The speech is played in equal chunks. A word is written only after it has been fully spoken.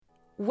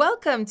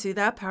Welcome to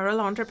the Apparel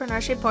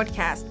Entrepreneurship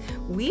Podcast.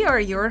 We are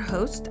your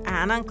hosts,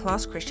 Anna and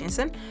Claes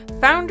Christensen,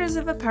 founders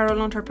of Apparel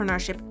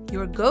Entrepreneurship,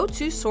 your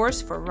go-to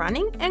source for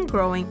running and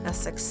growing a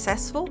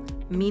successful,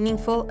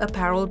 meaningful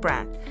apparel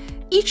brand.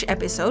 Each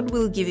episode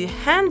will give you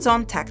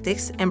hands-on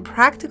tactics and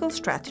practical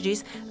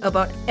strategies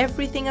about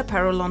everything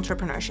apparel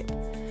entrepreneurship.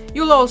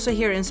 You'll also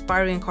hear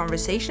inspiring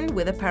conversation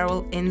with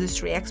apparel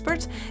industry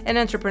experts and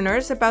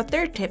entrepreneurs about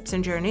their tips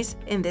and journeys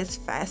in this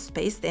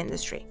fast-paced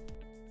industry.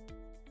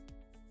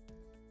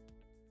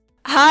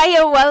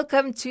 Hi, and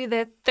welcome to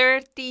the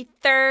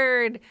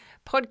 33rd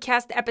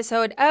podcast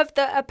episode of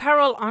the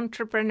Apparel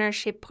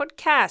Entrepreneurship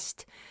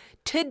Podcast.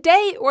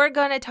 Today, we're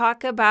going to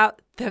talk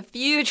about the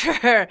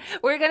future.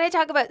 We're going to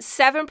talk about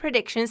 7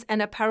 predictions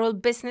and apparel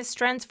business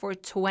trends for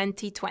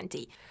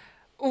 2020.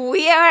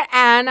 We are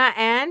Anna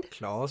and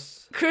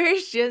Claes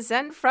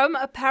Christensen from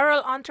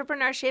Apparel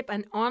Entrepreneurship,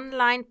 an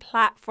online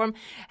platform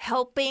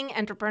helping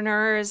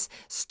entrepreneurs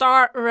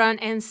start, run,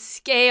 and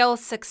scale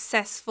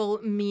successful,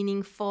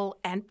 meaningful,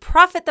 and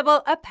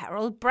profitable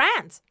apparel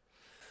brands.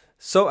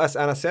 So as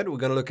Anna said, we're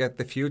going to look at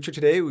the future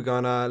today. We're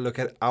going to look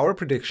at our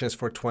predictions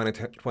for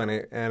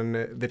 2020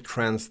 and the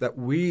trends that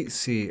we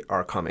see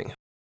are coming.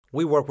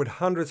 We work with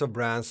hundreds of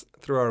brands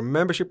through our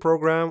membership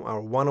program,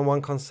 our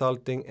one-on-one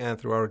consulting, and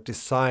through our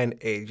design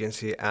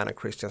agency, Anna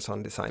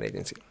Christensen Design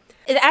Agency.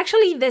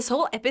 Actually, this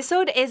whole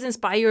episode is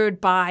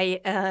inspired by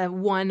a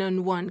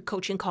one-on-one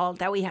coaching call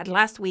that we had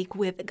last week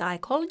with a guy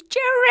called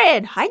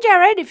Jared. Hi,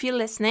 Jared, if you're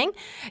listening.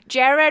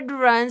 Jared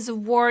runs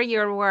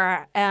Warrior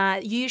Wear.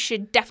 You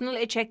should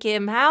definitely check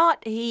him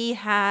out.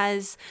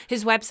 His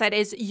website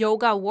is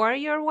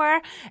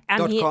yogawarriorwear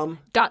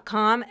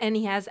 .com, and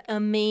he has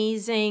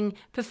amazing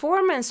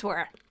performance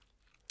wear.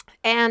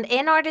 And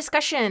in our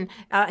discussion,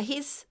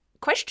 his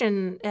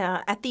question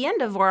at the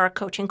end of our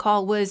coaching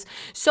call was,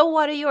 so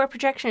what are your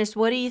projections?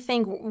 What do you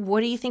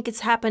think is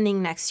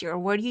happening next year?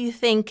 Where do you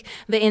think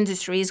the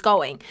industry is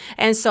going?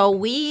 And so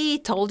we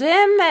told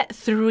him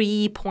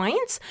 3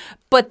 points,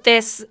 but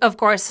this, of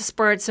course,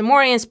 spurred some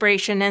more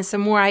inspiration and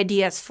some more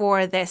ideas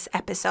for this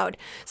episode.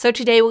 So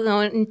today we're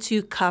going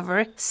to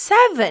cover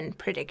 7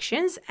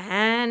 predictions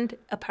and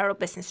apparel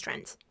business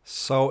trends.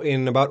 So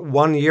in about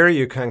 1 year,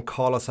 you can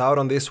call us out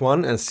on this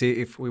one and see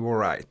if we were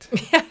right.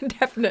 Yeah,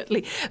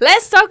 definitely.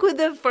 Let's start with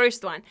the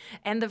first one.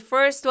 And the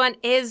first one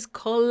is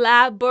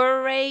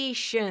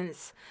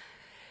collaborations.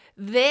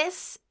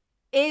 This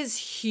is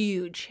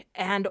huge.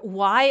 And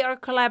why are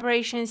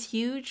collaborations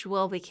huge?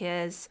 Well,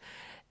 because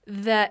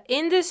the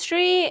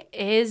industry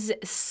is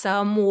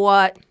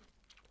somewhat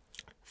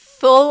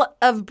full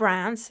of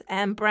brands,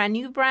 and brand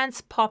new brands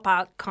pop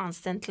out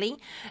constantly,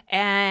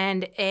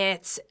 and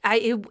it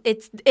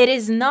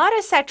is not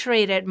a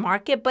saturated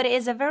market, but it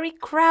is a very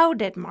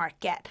crowded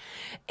market,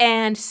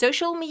 and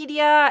social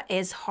media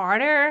is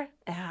harder.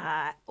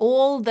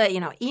 All the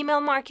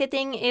email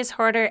marketing is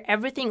harder.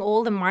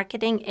 All the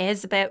marketing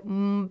is a bit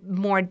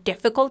more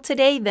difficult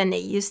today than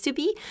it used to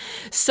be.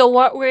 So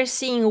what we're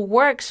seeing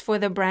works for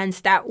the brands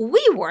that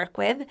we work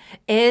with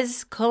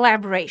is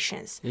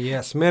collaborations.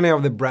 Yes, many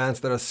of the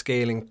brands that are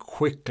scaling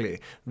quickly,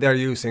 they're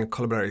using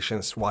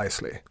collaborations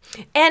wisely.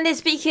 And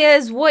it's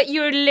because what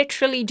you're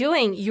literally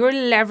doing, you're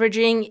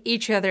leveraging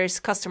each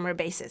other's customer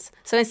bases.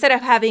 So instead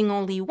of having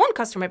only one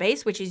customer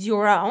base, which is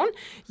your own,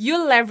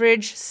 you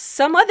leverage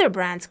some other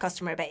brand's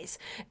customer base.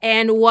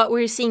 And what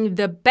we're seeing,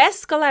 the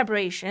best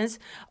collaborations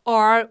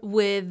are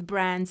with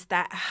brands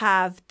that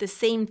have the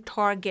same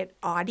target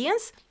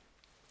audience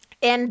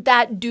and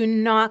that do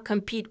not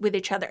compete with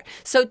each other.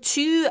 So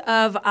 2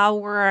 of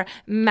our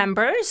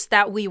members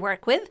that we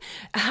work with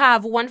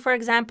have one, for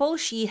example,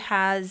 she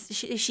has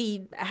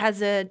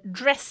a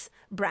dress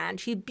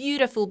brand. She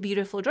beautiful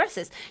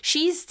dresses.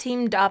 She's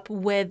teamed up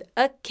with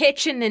a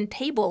kitchen and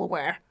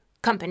tableware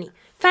company.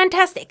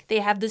 Fantastic. They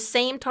have the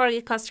same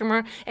target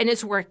customer and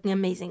it's working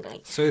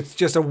amazingly. So it's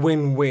just a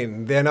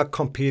win-win. They're not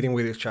competing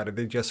with each other.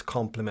 They're just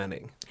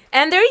complementing.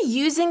 And they're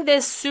using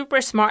this super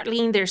smartly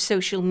in their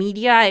social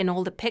media and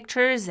all the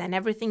pictures and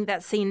everything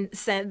that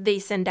they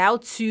send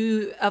out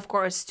to, of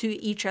course,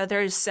 to each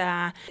other's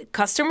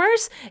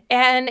customers.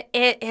 And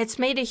it's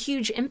made a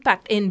huge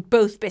impact in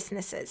both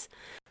businesses.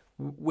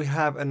 We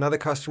have another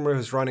customer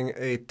who's running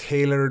a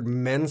tailored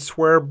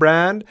menswear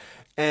brand,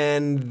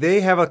 and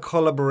they have a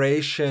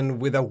collaboration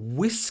with a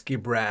whiskey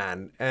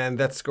brand, and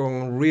that's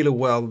going really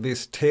well.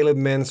 This tailored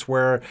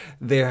menswear,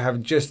 they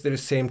have just the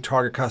same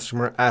target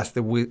customer as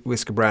the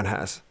whiskey brand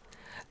has.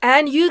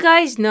 And you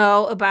guys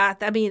know about,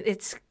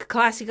 it's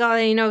classical,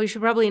 and we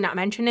should probably not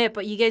mention it,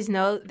 but you guys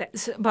know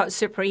that about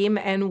Supreme,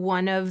 and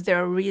one of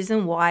the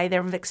reasons why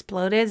they've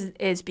exploded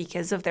is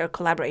because of their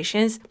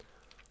collaborations.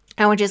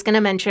 And we're just going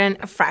to mention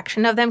a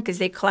fraction of them because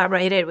they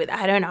collaborated with,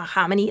 I don't know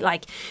how many,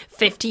 like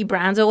 50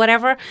 brands or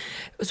whatever.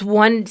 It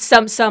was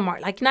some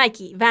are like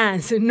Nike,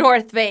 Vans,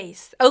 North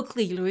Face,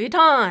 Oakley, Louis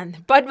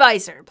Vuitton,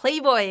 Budweiser,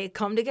 Playboy,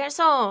 Comme des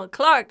Garçons,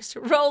 Clarks,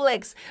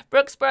 Rolex,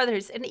 Brooks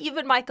Brothers, and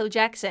even Michael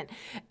Jackson.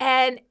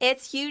 And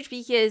it's huge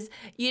because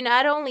you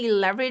not only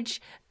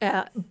leverage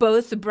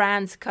both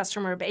brands'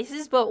 customer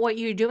bases, but what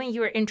you're doing,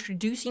 you're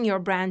introducing your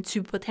brand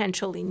to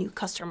potentially new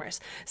customers.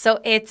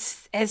 So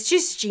it's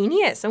just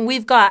genius. And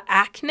we've got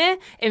Acne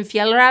and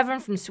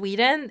Fjällräven from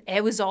Sweden.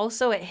 It was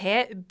also a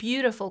hit,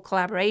 beautiful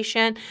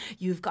collaboration.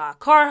 You've got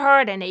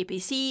Carhartt and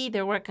APC.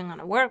 They're working on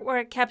a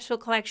workwear capsule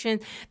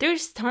collection.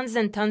 There's tons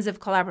and tons of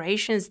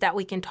collaborations that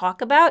we can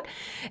talk about.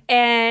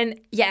 And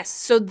yes,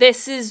 so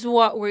this is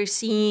what we're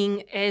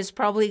seeing is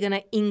probably going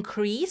to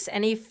increase.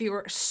 And if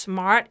you're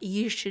smart,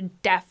 you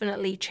should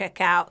definitely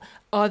check out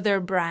other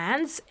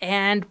brands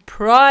and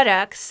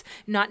products,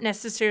 not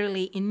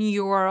necessarily in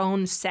your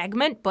own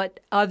segment, but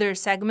other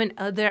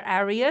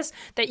areas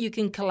that you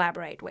can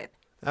collaborate with.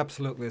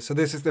 Absolutely. So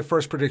this is the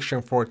first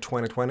prediction for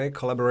 2020,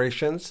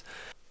 collaborations.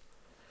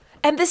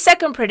 And the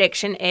second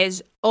prediction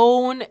is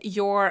own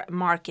your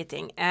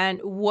marketing. And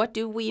what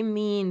do we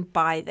mean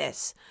by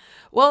this?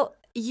 Well,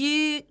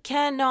 you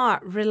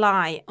cannot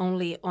rely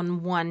only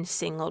on one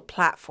single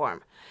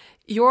platform.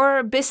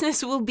 Your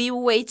business will be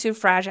way too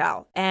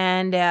fragile.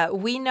 And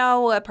we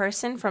know a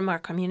person from our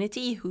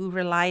community who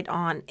relied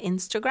on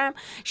Instagram.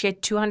 She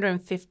had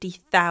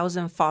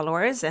 250,000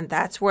 followers, and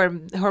that's where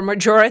her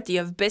majority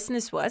of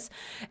business was.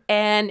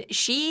 And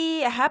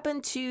she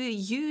happened to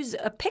use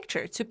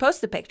to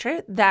post a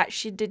picture that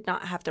she did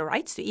not have the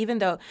rights to, even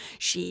though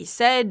she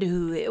said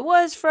who it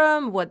was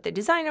from, what the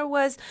designer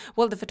was.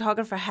 Well, the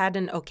photographer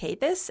hadn't okayed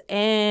this.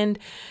 And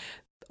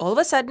all of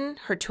a sudden,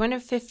 her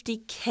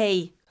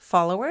 250K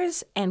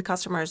followers and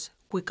customers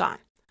were gone.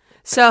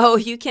 So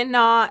you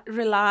cannot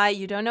rely,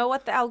 you don't know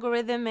what the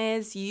algorithm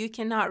is, you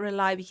cannot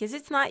rely because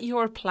it's not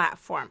your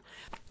platform.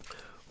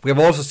 We have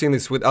also seen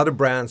this with other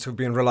brands who've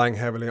been relying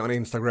heavily on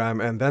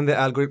Instagram, and then the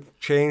algorithm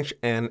changed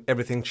and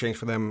everything changed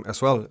for them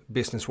as well,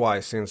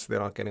 business-wise, since they're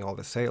not getting all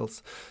the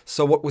sales.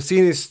 So what we're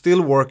seeing is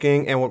still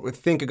working, and what we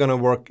think are going to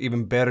work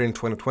even better in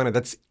 2020,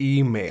 that's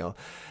email.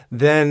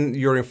 Then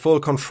you're in full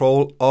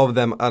control of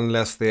them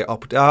unless they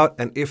opt out,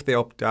 and if they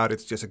opt out,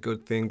 it's just a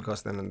good thing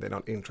because then they're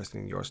not interested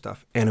in your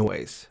stuff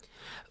anyways.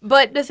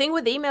 But the thing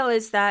with email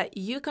is that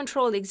you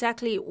control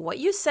exactly what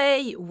you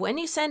say, when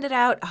you send it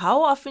out,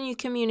 how often you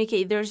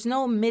communicate. There's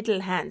no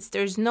middle hands.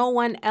 There's no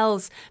one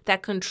else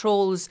that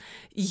controls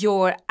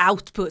your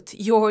output,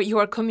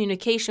 your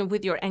communication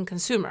with your end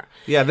consumer.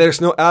 Yeah,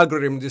 there's no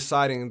algorithm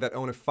deciding that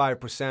only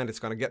 5% is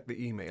going to get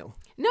the email.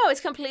 No,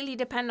 it's completely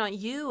dependent on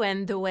you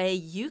and the way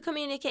you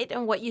communicate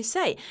and what you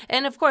say.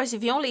 And of course,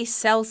 if you only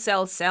sell,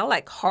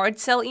 like hard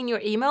sell in your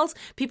emails,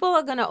 people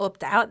are going to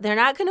opt out. They're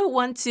not going to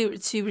want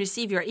to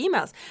receive your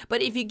emails.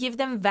 But if you give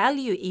them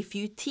value, if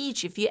you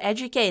teach, if you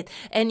educate,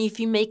 and if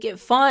you make it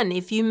fun,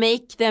 if you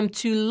make them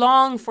too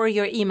long for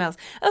your emails,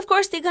 of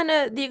course they're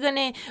gonna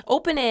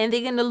open it and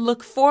they're gonna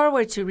look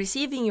forward to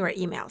receiving your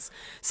emails.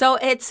 So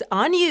it's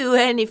on you.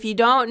 And if you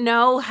don't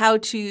know how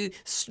to,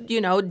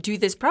 do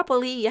this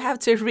properly, you have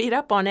to read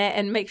up on it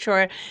and make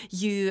sure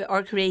you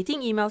are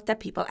creating emails that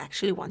people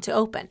actually want to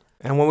open.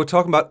 And when we're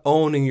talking about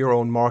owning your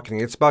own marketing,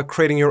 it's about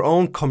creating your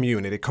own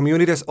community.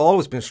 Community has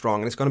always been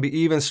strong, and it's going to be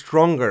even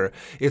stronger.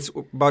 It's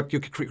about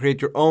you can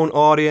create your own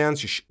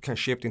audience. You can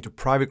shift into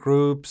private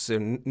groups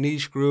and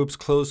niche groups,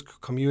 closed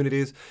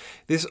communities.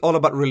 This is all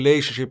about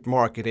relationship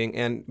marketing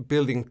and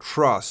building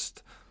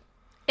trust.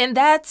 And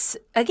that's,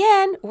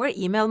 again, where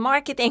email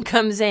marketing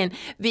comes in,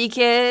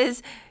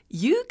 because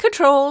you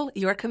control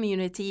your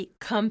community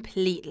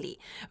completely.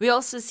 We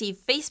also see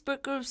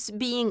Facebook groups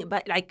being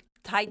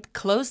tight,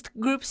 closed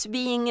groups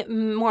being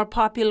more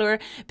popular,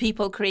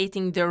 people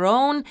creating their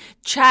own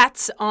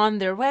chats on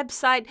their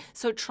website.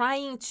 So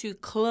trying to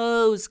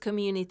close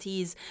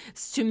communities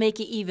to make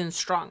it even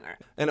stronger.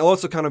 And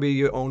also kind of be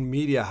your own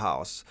media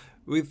house.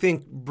 We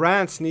think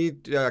brands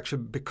need to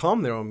actually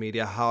become their own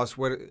media house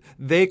where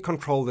they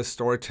control the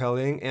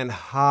storytelling and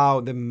how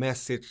the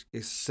message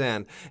is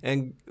sent,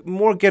 and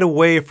more get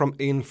away from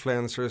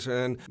influencers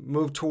and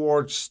move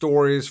towards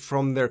stories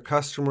from their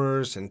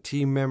customers and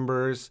team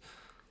members.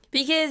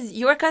 Because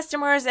your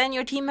customers and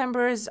your team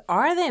members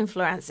are the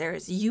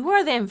influencers. You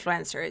are the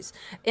influencers.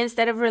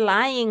 Instead of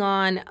relying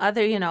on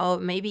other,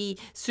 maybe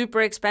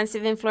super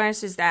expensive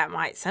influencers that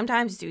might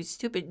sometimes do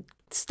stupid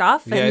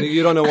stuff. Yeah,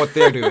 you don't know what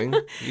they're doing.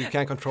 You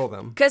can't control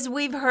them. Because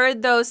we've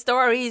heard those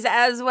stories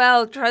as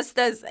well. Trust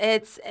us.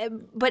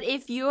 But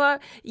if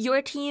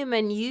your team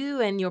and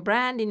you and your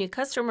brand and your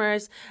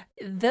customers,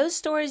 those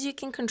stories you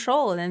can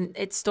control, and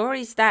it's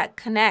stories that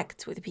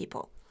connect with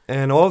people.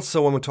 And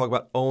also when we talk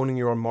about owning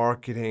your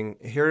marketing,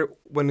 here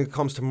when it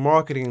comes to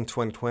marketing in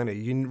 2020,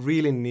 you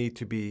really need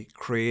to be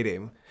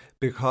creative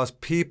because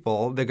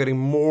people, they're getting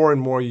more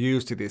and more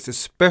used to this,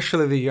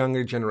 especially the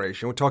younger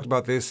generation. We talked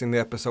about this in the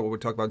episode where we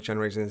talked about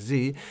Generation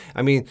Z.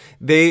 I mean,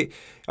 they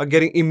are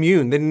getting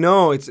immune. They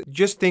know it's,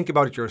 just think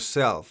about it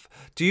yourself.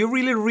 Do you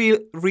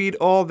really read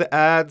all the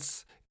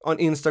ads on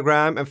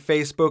Instagram and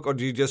Facebook, or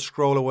do you just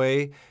scroll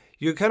away?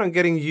 You're kind of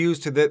getting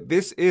used to that.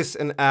 This is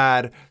an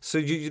ad, so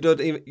you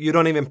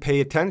don't even pay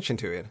attention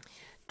to it.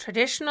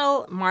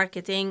 Traditional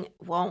marketing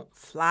won't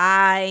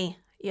fly.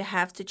 You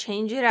have to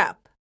change it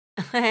up.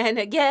 And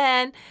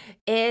again,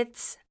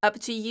 it's up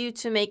to you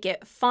to make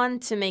it fun,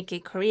 to make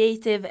it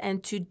creative,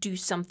 and to do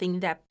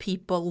something that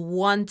people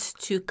want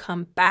to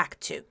come back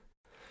to.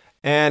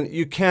 And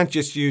you can't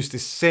just use the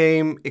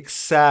same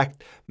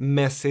exact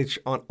message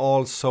on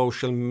all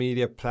social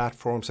media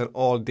platforms and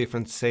all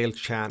different sales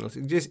channels.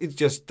 It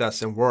just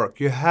doesn't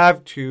work. You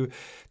have to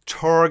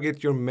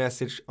target your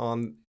message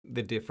on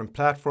the different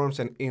platforms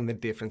and in the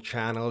different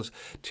channels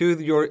to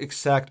your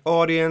exact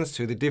audience,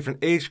 to the different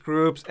age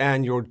groups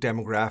and your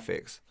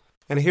demographics.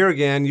 And here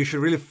again, you should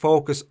really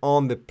focus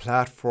on the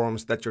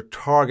platforms that your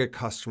target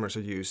customers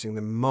are using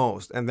the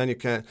most. And then you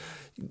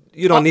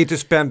don't need to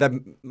spend that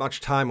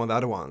much time on the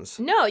other ones.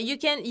 No, you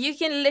can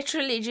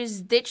literally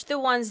just ditch the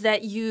ones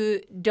that you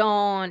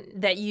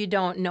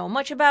don't know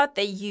much about,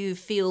 that you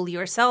feel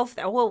yourself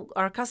that, well,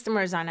 our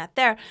customers are not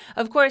there.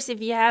 Of course, if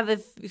you have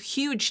a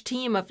huge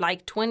team of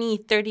like 20,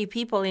 30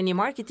 people in your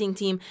marketing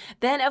team,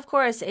 then of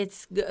course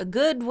it's a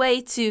good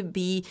way to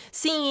be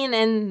seen,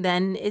 and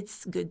then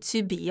it's good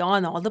to be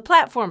on all the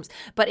platforms.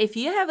 But if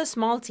you have a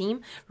small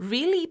team,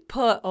 really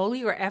put all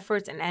your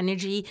efforts and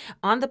energy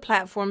on the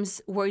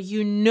platforms where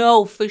you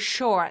know for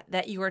sure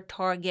that your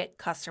target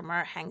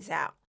customer hangs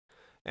out.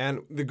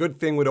 And the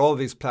good thing with all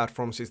these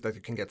platforms is that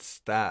you can get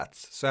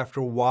stats. So after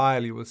a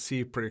while, you will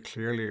see pretty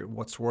clearly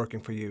what's working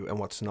for you and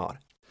what's not.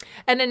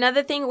 And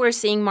another thing we're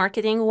seeing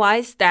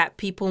marketing-wise that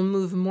people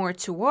move more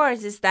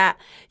towards is that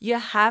you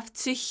have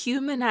to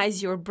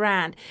humanize your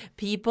brand.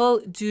 People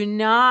do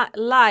not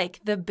like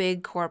the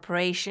big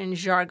corporation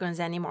jargons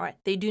anymore.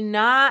 They do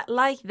not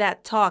like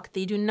that talk.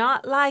 They do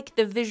not like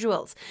the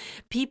visuals.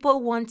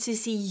 People want to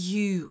see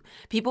you.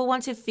 People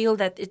want to feel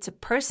that it's a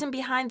person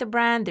behind the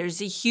brand.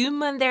 There's a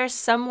human there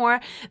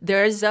somewhere.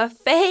 There's a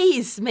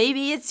face.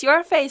 Maybe it's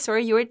your face or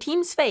your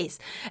team's face.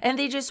 And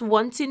they just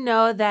want to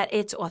know that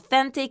it's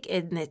authentic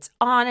and it's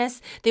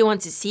honest. They want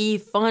to see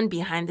fun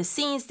behind the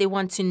scenes. They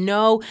want to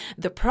know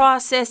the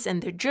process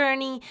and the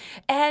journey.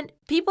 And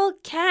people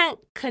can't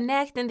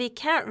connect and they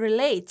can't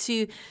relate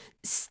to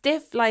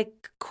stiff,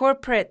 like,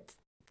 corporate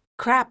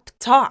crap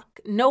talk.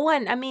 No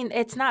one,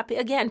 it's not,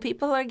 again,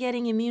 people are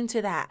getting immune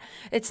to that.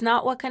 It's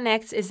not what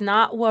connects. It's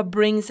not what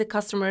brings the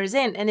customers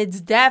in. And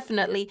it's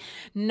definitely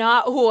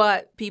not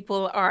what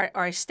people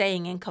are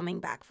staying and coming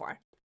back for.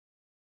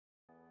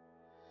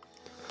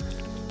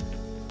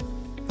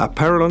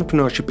 Apparel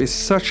entrepreneurship is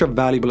such a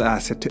valuable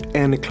asset to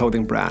any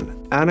clothing brand.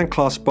 Anna and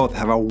Claes both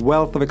have a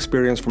wealth of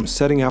experience from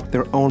setting up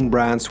their own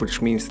brands,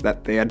 which means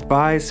that the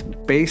advice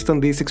based on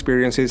these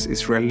experiences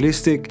is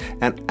realistic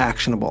and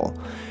actionable.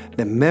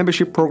 The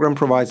membership program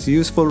provides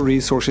useful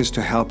resources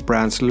to help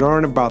brands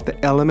learn about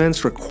the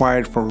elements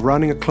required for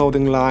running a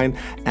clothing line,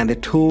 and the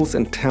tools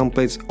and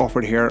templates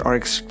offered here are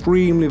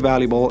extremely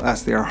valuable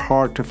as they are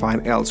hard to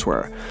find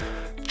elsewhere.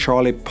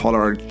 Charlie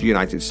Pollard,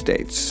 United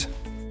States.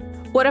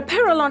 What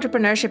apparel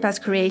entrepreneurship has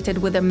created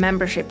with a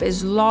membership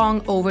is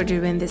long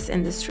overdue in this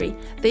industry.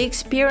 The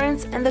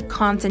experience and the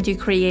content you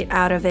create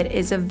out of it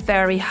is of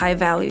very high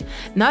value,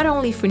 not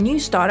only for new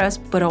startups,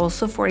 but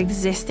also for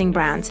existing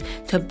brands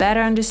to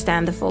better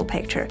understand the full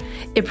picture.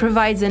 It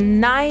provides a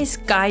nice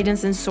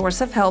guidance and source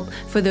of help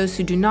for those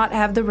who do not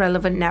have the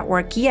relevant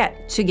network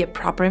yet to get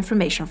proper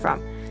information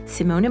from.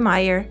 Simone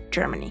Meyer,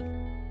 Germany.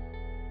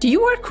 Do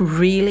you work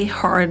really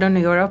hard on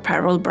your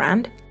apparel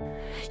brand?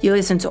 You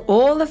listen to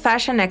all the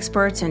fashion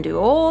experts and do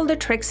all the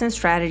tricks and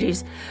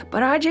strategies,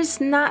 but are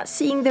just not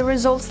seeing the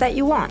results that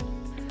you want?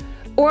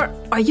 Or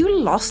are you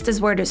lost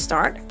as where to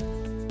start?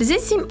 Does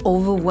it seem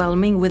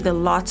overwhelming with a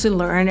lot to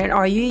learn, and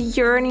are you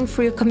yearning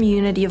for a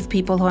community of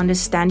people who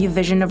understand your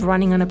vision of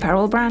running an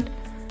apparel brand?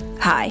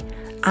 Hi,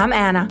 I'm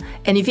Anna,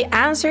 and if you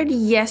answered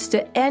yes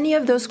to any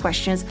of those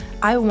questions,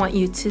 I want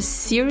you to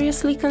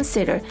seriously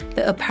consider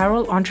the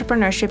Apparel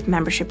Entrepreneurship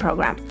Membership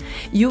Program.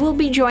 You will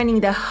be joining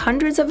the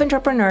hundreds of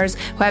entrepreneurs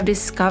who have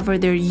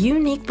discovered their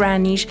unique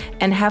brand niche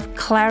and have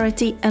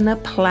clarity and a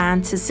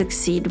plan to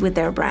succeed with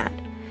their brand.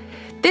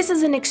 This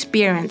is an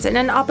experience and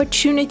an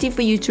opportunity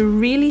for you to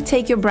really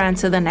take your brand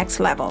to the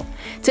next level,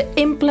 to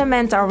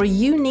implement our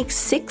unique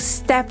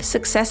 6-step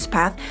success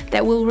path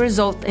that will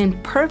result in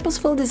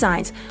purposeful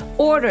designs,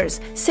 orders,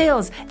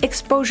 sales,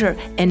 exposure,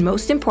 and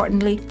most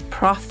importantly,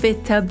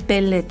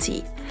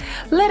 profitability.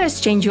 Let us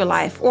change your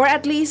life, or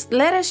at least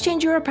let us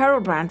change your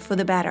apparel brand for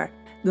the better.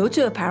 Go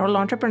to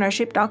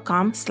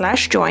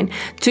apparelentrepreneurship.com/join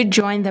to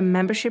join the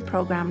membership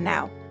program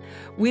now.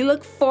 We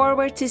look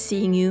forward to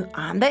seeing you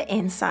on the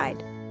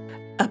inside.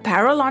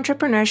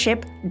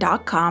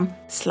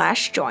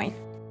 apparelentrepreneurship.com/join.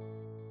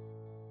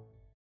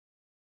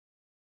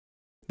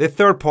 The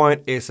third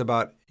point is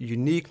about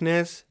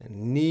uniqueness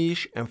and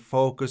niche, and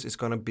focus is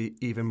going to be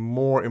even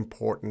more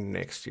important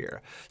next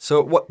year.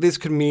 So what this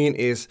could mean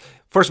is,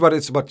 first of all,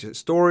 it's about your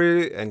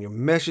story and your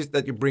message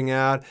that you bring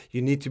out.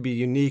 You need to be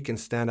unique and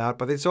stand out,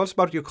 but it's also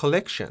about your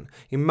collection.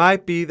 It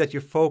might be that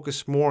you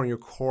focus more on your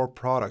core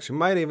products. You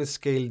might even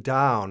scale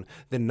down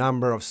the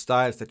number of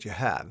styles that you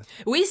have.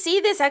 We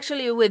see this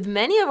actually with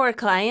many of our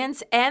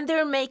clients, and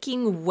they're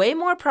making way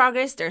more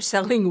progress. They're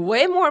selling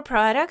way more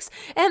products,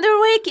 and they're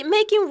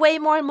making way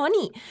more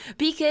money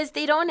because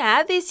they don't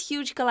have this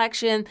huge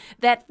collection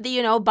that,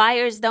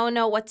 buyers don't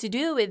know what to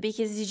do with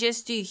because it's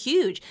just too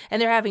huge. And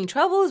they're having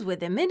troubles with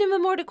the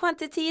minimum order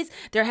quantities.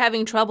 They're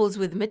having troubles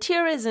with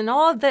materials and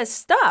all this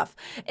stuff.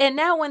 And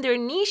now when they're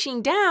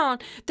niching down,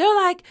 they're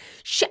like,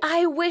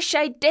 I wish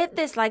I did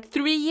this like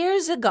 3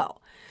 years ago.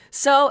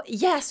 So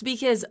yes,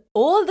 because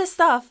all the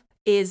stuff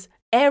is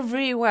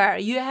everywhere.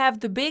 You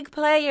have the big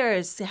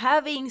players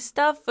having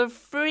stuff for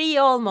free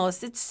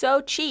almost. It's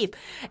so cheap.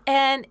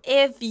 And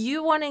if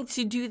you wanted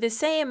to do the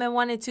same and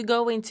wanted to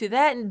go into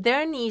their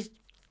niche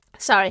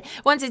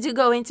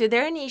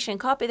and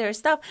copy their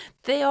stuff,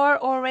 they are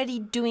already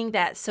doing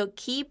that. So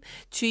keep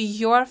to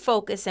your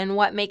focus and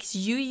what makes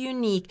you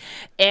unique.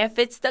 If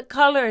it's the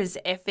colors,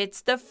 if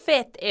it's the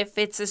fit, if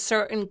it's a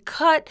certain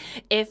cut,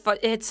 if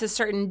it's a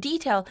certain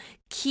detail,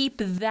 keep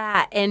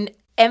that and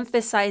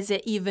emphasize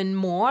it even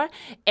more,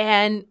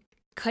 and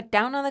cut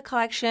down on the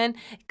collection,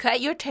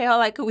 cut your tail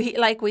like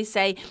we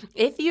say.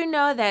 If you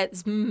know that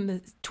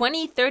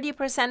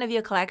 20-30% of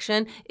your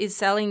collection is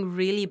selling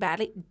really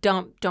badly,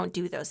 don't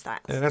do those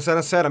styles. And as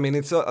I said,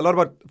 it's a lot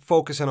about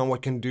focusing on what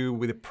you can do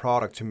with the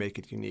product to make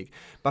it unique.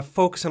 But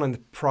focusing on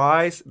the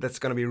price, that's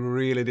going to be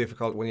really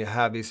difficult when you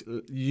have these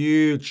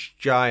huge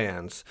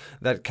giants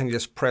that can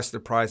just press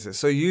the prices.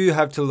 So you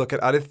have to look at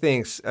other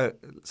things,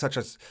 such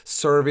as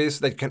service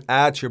that you can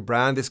add to your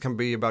brand. This can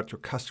be about your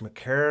customer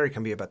care. It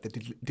can be about the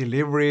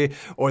delivery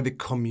or the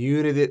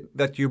community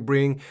that you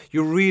bring.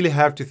 You really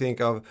have to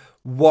think of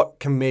what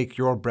can make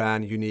your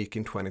brand unique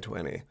in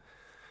 2020.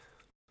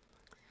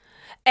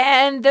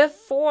 And the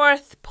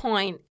fourth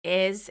point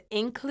is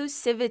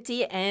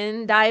inclusivity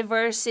and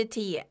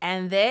diversity.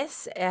 And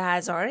this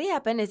has already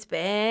happened. It's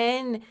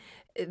been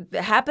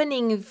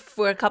happening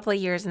for a couple of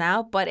years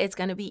now, but it's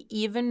going to be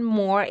even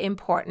more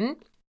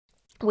important.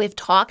 We've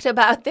talked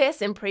about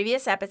this in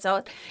previous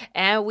episodes,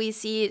 and we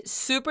see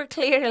super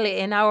clearly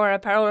in our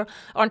apparel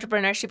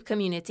entrepreneurship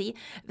community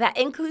that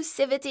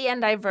inclusivity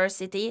and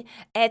diversity,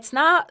 it's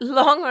not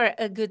longer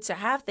a good to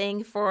have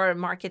thing for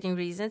marketing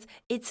reasons.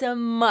 It's a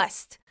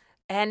must.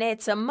 And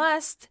it's a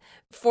must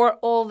for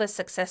all the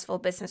successful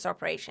business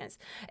operations.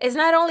 It's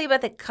not only about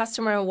the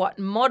customer and what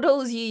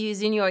models you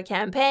use in your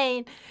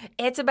campaign,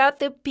 it's about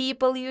the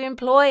people you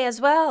employ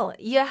as well.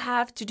 You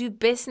have to do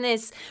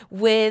business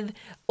with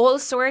all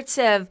sorts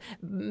of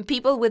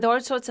people with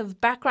all sorts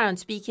of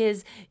backgrounds,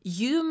 because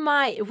you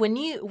might, when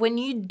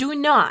you do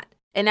not,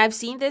 and I've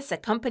seen this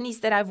at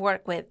companies that I've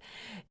worked with,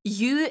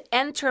 you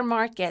enter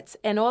markets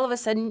and all of a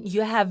sudden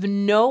you have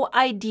no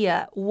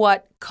idea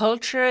what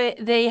culture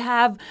they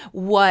have,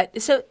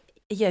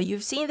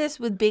 you've seen this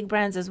with big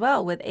brands as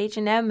well, with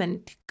H&M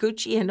and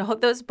Gucci and all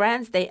those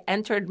brands. They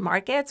entered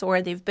markets,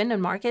 or they've been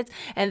in markets,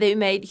 and they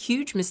made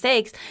huge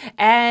mistakes,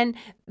 and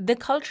the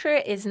culture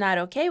is not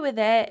okay with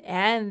it,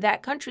 and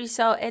that country,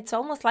 so it's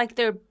almost like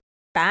they're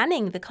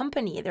banning the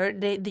company.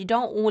 They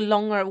don't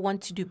longer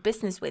want to do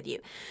business with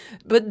you.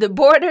 But the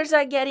borders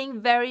are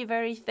getting very,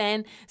 very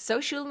thin.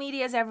 Social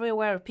media is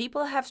everywhere.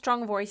 People have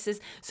strong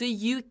voices. So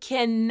you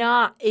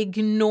cannot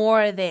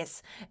ignore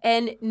this.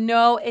 And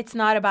no, it's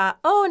not about,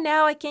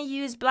 now I can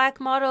use black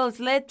models.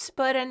 Let's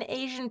put an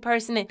Asian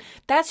person in.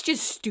 That's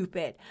just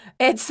stupid.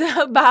 It's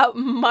about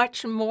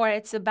much more.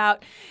 It's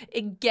about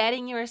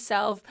getting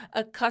yourself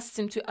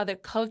accustomed to other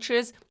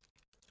cultures,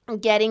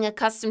 getting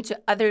accustomed to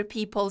other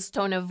people's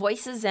tone of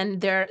voices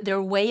and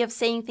their way of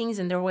saying things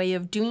and their way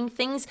of doing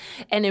things,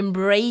 and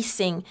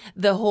embracing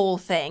the whole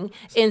thing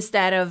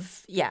instead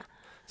of,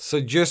 So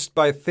just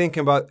by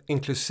thinking about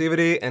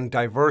inclusivity and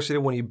diversity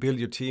when you build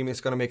your team,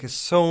 it's going to make it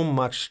so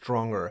much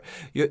stronger.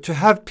 To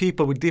have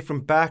people with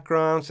different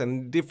backgrounds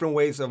and different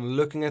ways of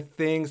looking at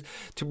things,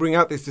 to bring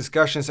out these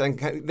discussions, and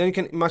then you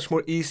can much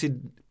more easily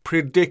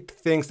predict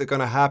things that are going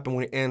to happen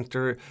when you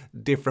enter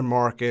different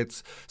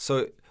markets.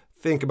 So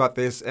think about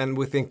this, and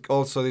we think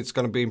also it's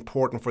going to be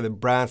important for the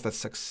brands that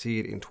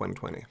succeed in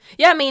 2020.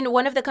 Yeah,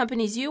 one of the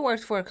companies you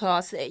worked for,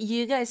 Klaus,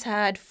 you guys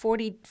had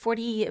 40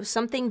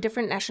 something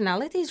different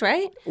nationalities,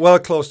 right? Well,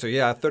 close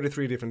to,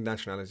 33 different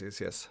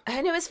nationalities, yes.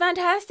 And it was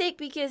fantastic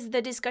because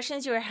the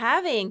discussions you're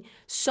having,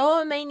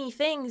 so many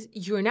things,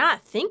 you're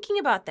not thinking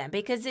about them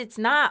because it's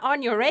not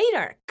on your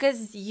radar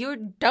because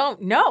you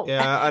don't know.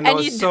 Yeah, I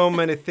know so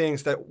many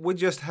things that we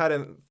just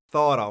hadn't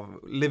thought of,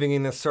 living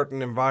in a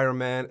certain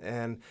environment,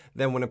 and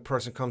then when a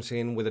person comes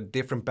in with a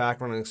different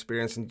background and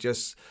experience and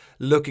just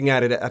looking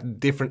at it at a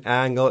different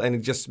angle, and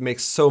it just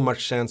makes so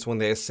much sense when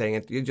they're saying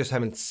it. You just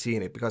haven't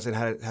seen it because it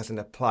hasn't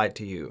applied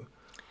to you.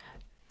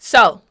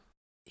 So,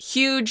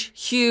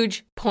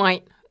 huge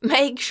point.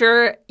 Make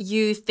sure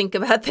you think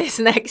about this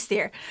next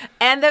year.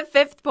 And the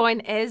fifth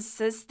point is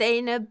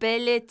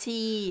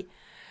sustainability.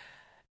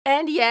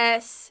 And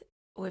yes,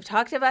 we've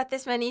talked about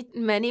this many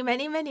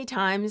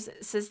times.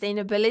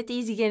 Sustainability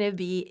is going to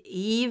be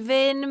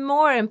even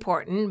more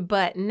important,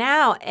 but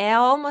now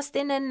almost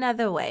in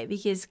another way,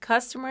 because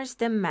customers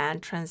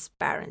demand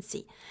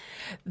transparency.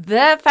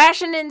 The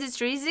fashion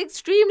industry is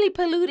extremely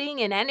polluting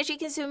and energy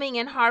consuming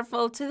and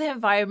harmful to the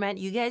environment.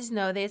 You guys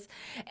know this.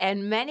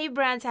 And many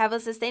brands have a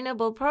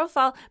sustainable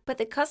profile, but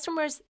the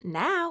customers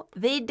now,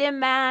 they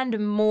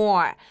demand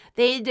more.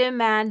 They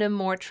demand a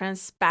more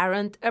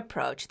transparent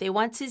approach. They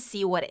want to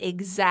see what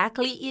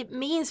exactly it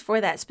means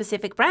for that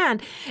specific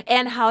brand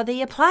and how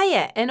they apply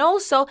it. And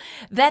also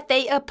that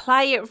they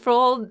apply it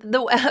for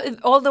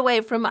all the way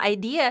from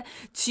idea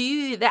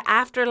to the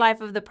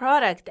afterlife of the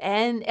product.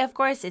 And of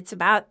course, it's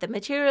about the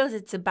materials,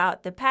 it's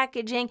about the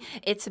packaging,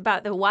 it's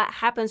about what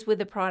happens with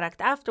the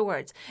product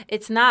afterwards.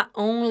 It's not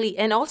only,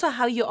 and also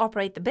how you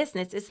operate the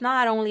business. It's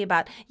not only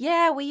about,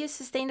 we use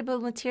sustainable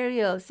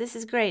materials. This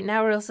is great.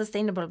 Now we're a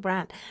sustainable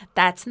brand.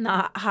 That's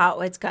not how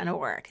it's going to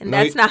work. And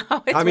that's not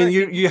how it's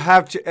working. You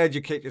have to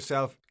educate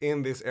yourself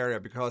in this area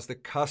because the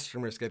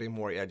customer is getting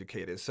more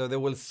educated. So they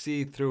will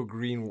see through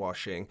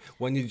greenwashing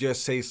when you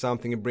just say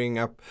something and bring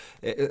up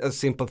a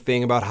simple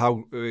thing about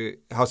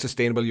how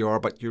sustainable you are,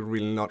 but you're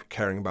really not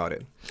caring about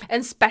it.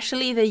 And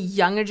especially the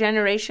younger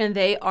generation,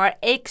 they are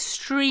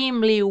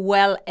extremely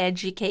well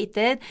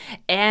educated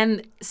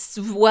and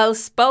well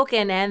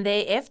spoken. And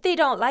if they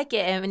don't like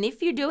it, and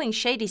if you're doing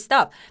shady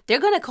stuff, they're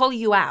going to call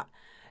you out.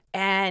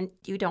 And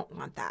you don't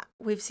want that.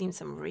 We've seen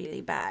some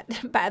really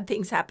bad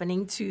things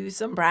happening to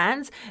some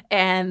brands,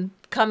 and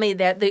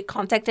they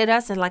contacted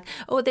us and like,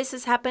 oh, this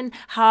has happened.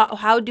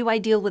 How do I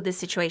deal with this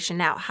situation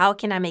now? How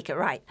can I make it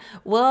right?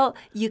 Well,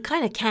 you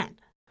kind of can.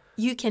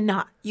 You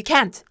cannot. You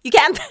can't. You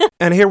can't.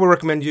 And here we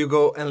recommend you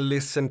go and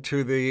listen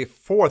to the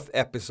 4th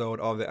episode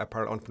of the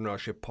Apparel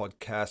Entrepreneurship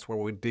Podcast, where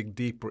we dig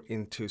deeper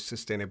into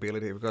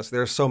sustainability, because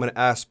there are so many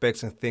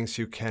aspects and things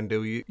you can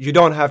do. You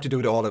don't have to do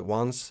it all at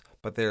once,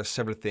 but there are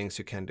several things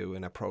you can do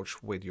and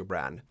approach with your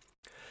brand.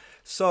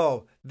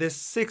 So the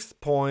 6th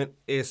point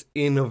is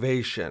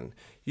innovation.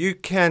 You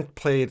can't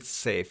play it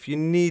safe. You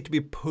need to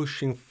be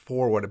pushing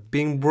forward,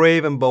 being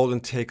brave and bold,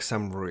 and take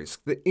some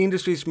risk. The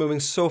industry is moving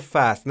so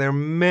fast, and there are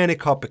many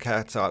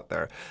copycats out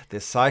there. The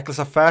cycles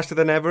are faster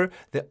than ever.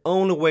 The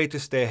only way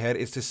to stay ahead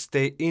is to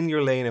stay in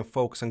your lane and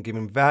focus on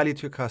giving value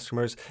to your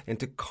customers and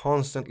to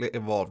constantly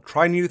evolve.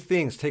 Try new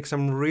things, take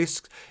some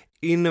risks,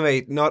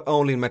 innovate not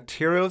only in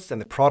materials and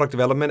the product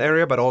development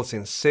area, but also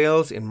in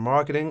sales, in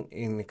marketing,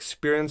 in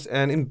experience,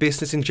 and in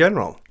business in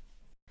general.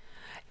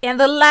 And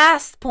the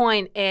last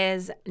point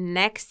is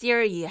next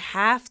year you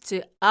have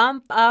to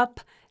amp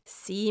up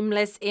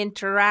seamless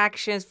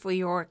interactions for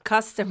your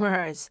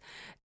customers.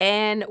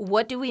 And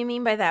what do we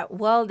mean by that?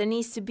 Well, there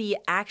needs to be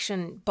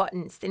action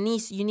buttons.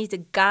 You need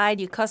to guide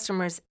your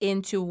customers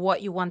into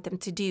what you want them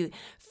to do.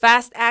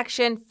 Fast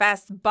action,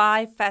 fast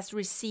buy, fast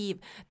receive.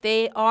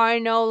 They are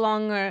no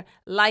longer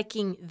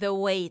liking the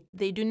wait.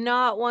 They do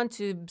not want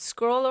to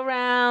scroll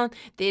around.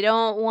 They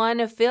don't want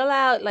to fill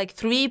out like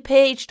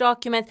 3-page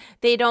documents.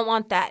 They don't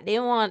want that. They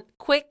want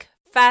quick,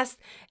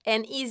 fast,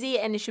 and easy,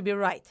 and it should be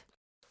right.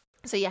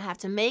 So you have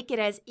to make it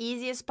as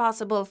easy as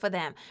possible for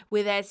them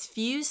with as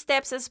few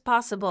steps as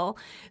possible,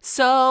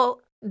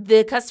 so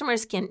the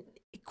customers can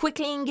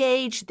quickly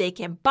engage, they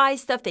can buy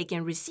stuff, they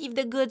can receive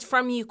the goods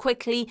from you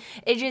quickly.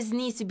 It just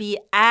needs to be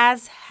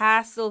as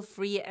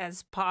hassle-free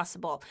as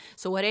possible.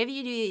 So whatever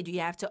you do,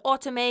 you have to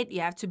automate,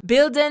 you have to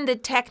build in the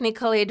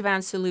technically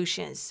advanced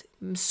solutions,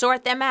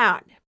 sort them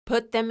out,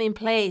 put them in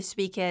place,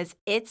 because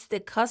it's the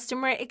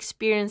customer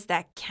experience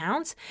that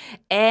counts,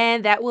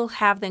 and that will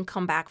have them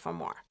come back for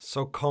more.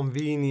 So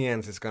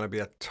convenience is going to be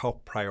a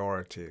top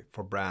priority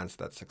for brands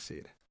that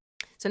succeed.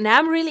 So now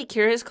I'm really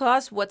curious,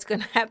 Klaus, what's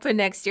going to happen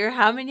next year?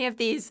 How many of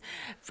these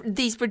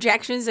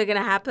projections are going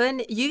to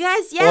happen? You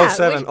guys, yeah. All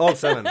seven. All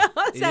 7.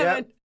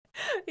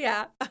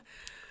 Yeah.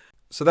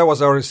 So that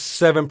was our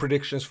 7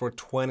 predictions for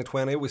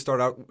 2020. We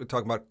started out with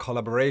talking about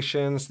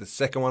collaborations. The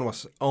second one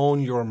was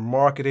own your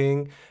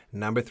marketing.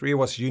 Number 3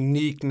 was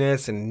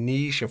uniqueness and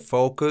niche and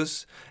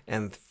focus.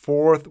 And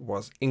 4th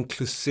was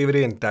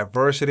inclusivity and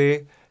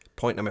diversity.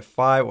 Point number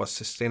 5 was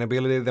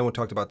sustainability. Then we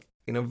talked about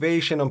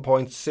innovation on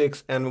point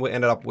 6, and we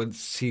ended up with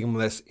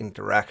seamless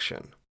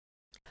interaction.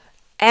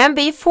 And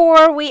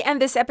before we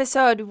end this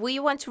episode, we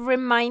want to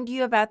remind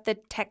you about the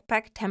tech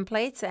pack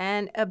templates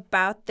and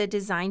about the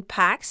design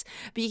packs,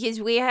 because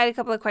we had a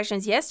couple of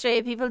questions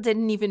yesterday. People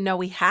didn't even know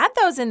we had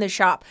those in the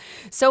shop.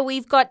 So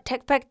we've got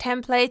tech pack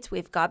templates,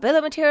 we've got bill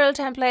of material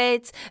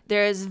templates,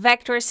 there's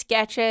vector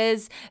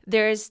sketches,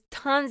 there's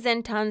tons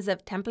and tons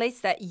of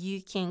templates that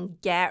you can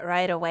get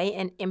right away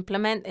and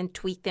implement and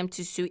tweak them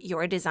to suit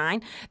your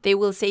design. They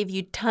will save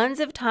you tons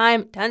of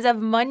time, tons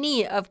of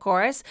money, of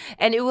course,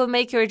 and it will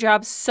make your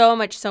job so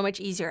much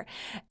easier.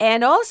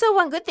 And also,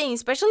 one good thing,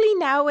 especially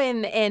now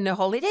in the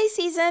holiday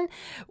season,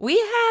 we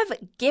have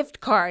gift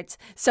cards.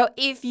 So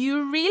if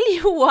you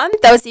really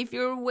want those, if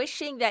you're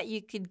wishing that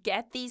you could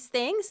get these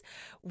things,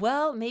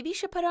 well, maybe you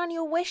should put on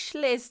your wish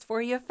list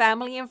for your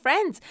family and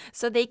friends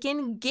so they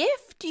can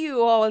gift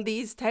you all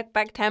these tech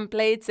pack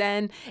templates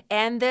and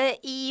the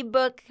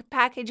ebook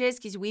packages,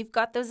 because we've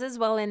got those as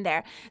well in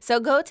there.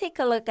 So go take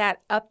a look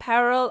at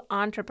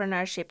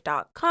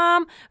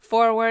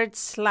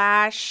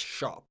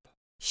apparelentrepreneur.com/shop.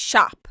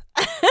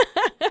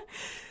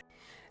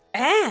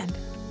 And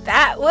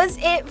that was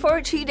it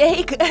for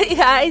today,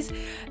 guys.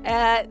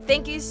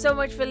 Thank you so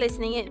much for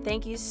listening.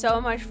 Thank you so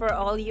much for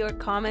all your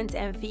comments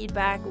and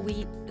feedback.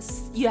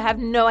 You have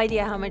no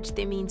idea how much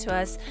they mean to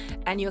us,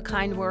 and your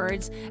kind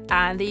words.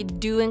 And they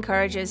do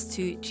encourage us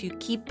to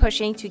keep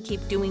pushing, to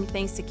keep doing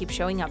things, to keep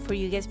showing up for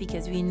you guys,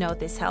 because we know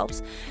this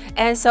helps.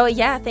 And so,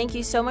 yeah, thank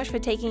you so much for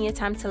taking your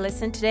time to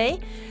listen today.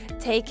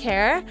 Take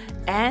care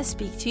and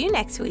speak to you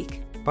next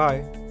week.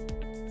 Bye.